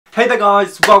Hey there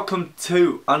guys, welcome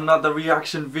to another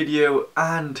reaction video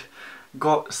and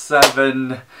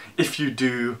GOT7 if you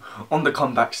do on the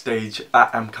comeback stage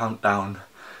at M Countdown.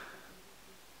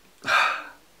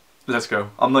 Let's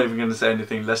go. I'm not even going to say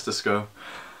anything, let's just go.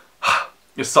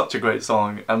 It's such a great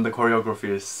song and the choreography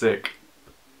is sick.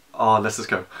 Oh, let's just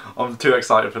go. I'm too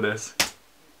excited for this.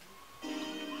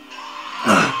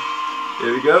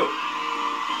 Here we go.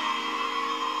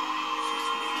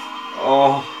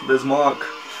 Oh, there's Mark.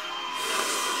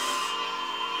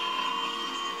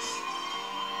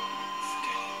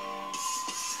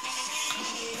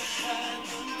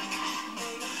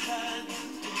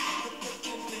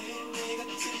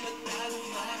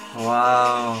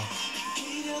 Wow.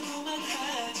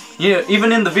 Yeah,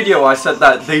 even in the video I said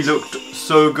that they looked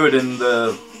so good in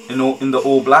the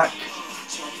all black,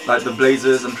 like the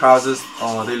blazers and trousers.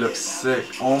 Oh, they look sick.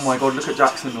 Oh my god, look at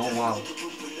Jackson. Oh wow.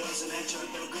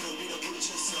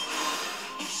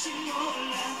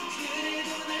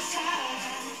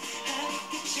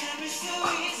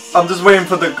 I'm just waiting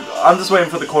for the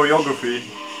choreography.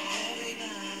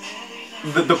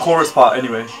 The chorus part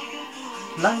anyway.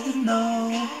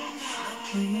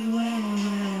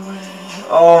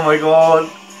 Oh my god.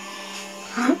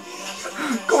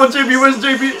 Come on JB, where's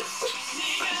JB?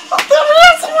 Oh, there he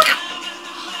is!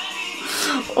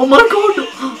 Oh my god.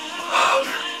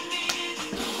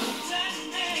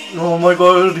 Oh my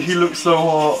god, he looks so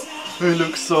hot. He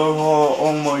looks so hot.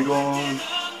 Oh my god.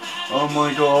 Oh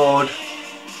my god.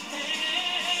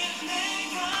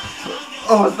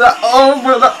 Oh that, oh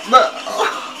my that.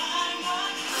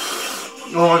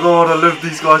 Oh my god, I love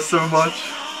these guys so much.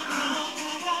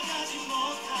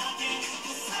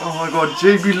 Oh my god,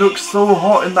 JB looks so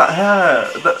hot in that hair.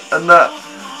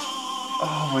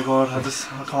 Oh my god, I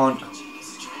can't.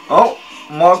 Oh,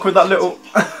 Mark with that little.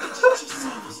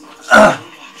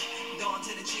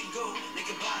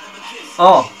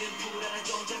 Oh.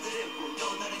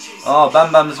 Oh,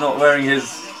 Bam Bam's not wearing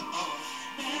his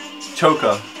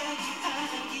choker.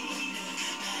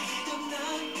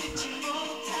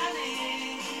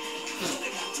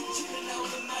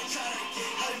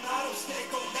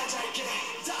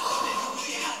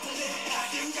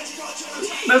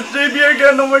 There's JB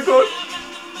again, oh my god.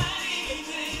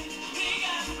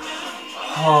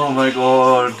 Oh my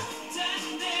god.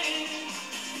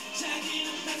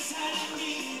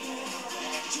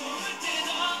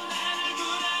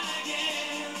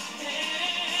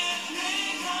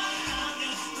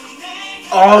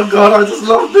 Oh god, I just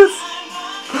love this.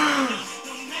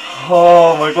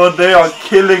 Oh my god, they are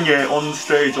killing it on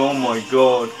stage, oh my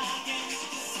god.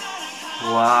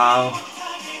 Wow.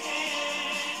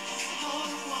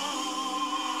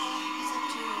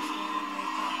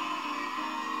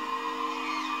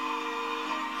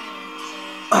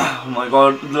 Oh my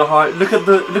god,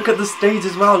 look at the stage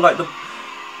as well, like the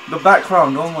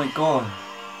background, oh my god.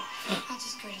 I'll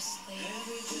just go to sleep.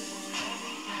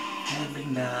 Every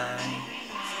night,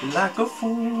 like a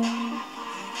fool.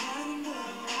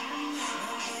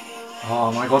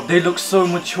 Oh my god, they look so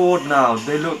matured now.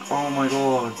 They look, oh my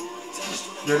god.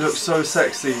 They look so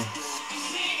sexy.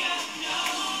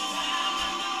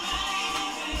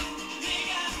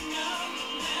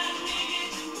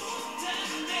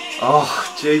 Oh,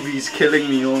 JB's killing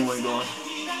me, oh my god.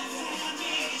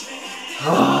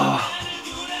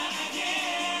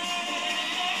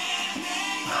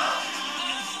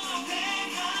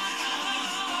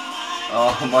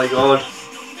 Oh my god.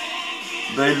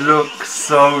 They look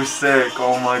so sick,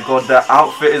 oh my god. Their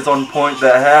outfit is on point,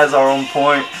 their hairs are on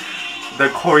point, their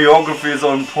choreography is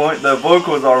on point, their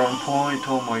vocals are on point,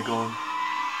 oh my god.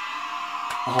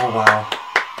 Oh wow.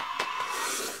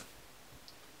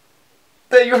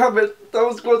 There you have it, that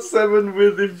was GOT7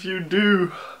 with If You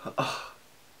Do.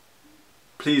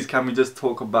 Please can we just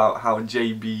talk about how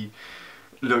JB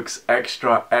looks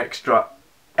extra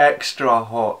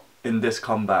hot in this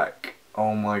comeback.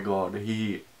 Oh my god,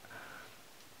 he...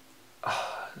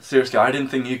 seriously, I didn't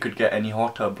think he could get any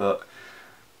hotter, but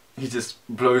he just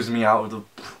blows me out of the...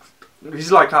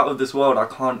 he's like out of this world, I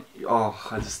can't... oh,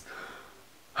 I just...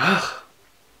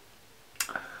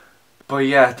 But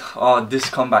yeah, this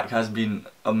comeback has been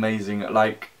amazing.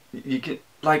 Like you can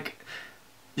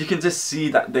just see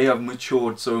that they have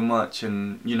matured so much,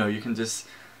 and you know, you can just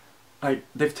like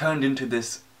they've turned into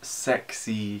this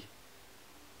sexy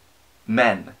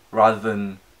men rather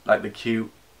than like the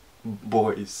cute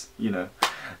boys, you know.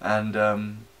 And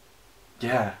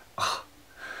yeah,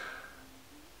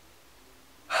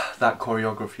 that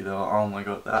choreography though, oh my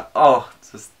god, that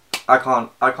just I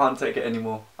can't take it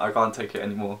anymore. I can't take it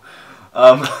anymore.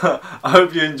 I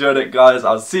hope you enjoyed it, guys.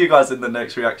 I'll see you guys in the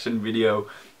next reaction video.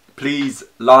 Please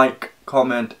like,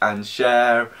 comment and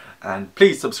share, and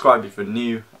please subscribe if you're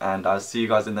new, and I'll see you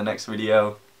guys in the next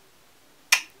video.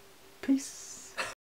 Peace.